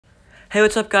Hey,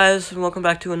 what's up guys, and welcome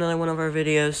back to another one of our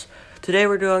videos. Today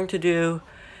we're going to do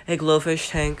a glowfish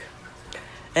tank,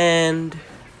 and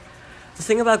the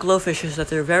thing about glowfish is that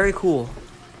they're very cool.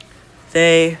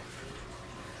 We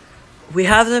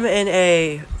have them in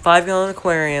a 5-gallon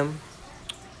aquarium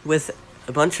with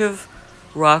a bunch of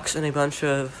rocks and a bunch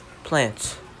of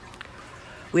plants.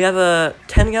 We have a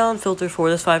 10-gallon filter for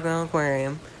this 5-gallon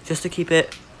aquarium just to keep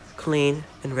it clean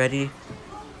and ready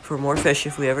for more fish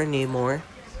if we ever need more.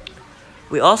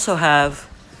 We also have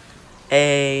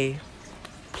a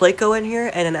Placo in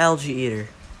here and an algae eater.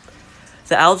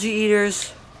 The algae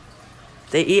eaters,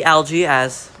 they eat algae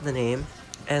as the name,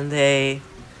 and they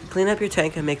clean up your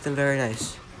tank and make them very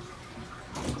nice.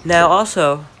 Now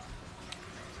also,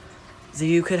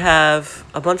 you could have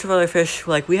a bunch of other fish,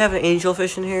 like we have an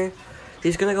angelfish in here.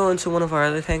 He's going to go into one of our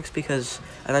other tanks because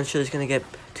eventually he's going to get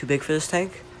too big for this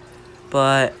tank,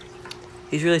 but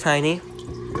he's really tiny.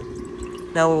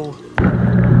 Now,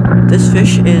 this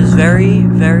fish is very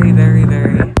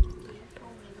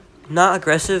not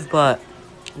aggressive, but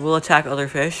will attack other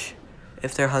fish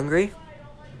if they're hungry.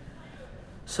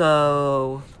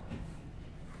 So,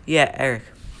 yeah, Eric.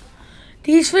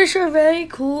 These fish are very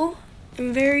cool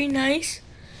and very nice.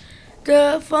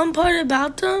 The fun part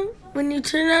about them, when you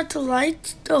turn out the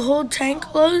lights, the whole tank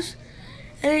glows,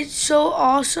 and it's so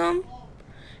awesome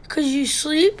because you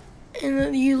sleep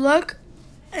and you look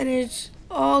and it's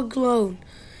all glowed.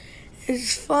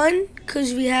 It's fun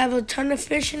because we have a ton of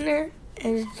fish in there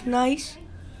and it's nice,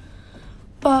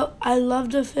 but I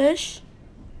love the fish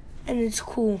and it's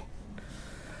cool.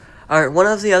 Alright, one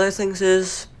of the other things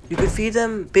is you could feed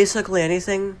them basically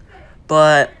anything,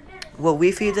 but what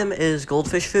we feed them is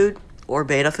goldfish food or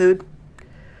betta food.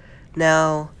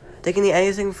 Now, they can eat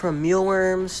anything from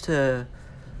mealworms to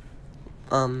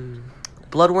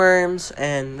bloodworms,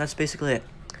 and that's basically it.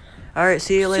 Alright,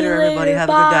 see you later, everybody. Have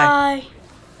a good day. Bye.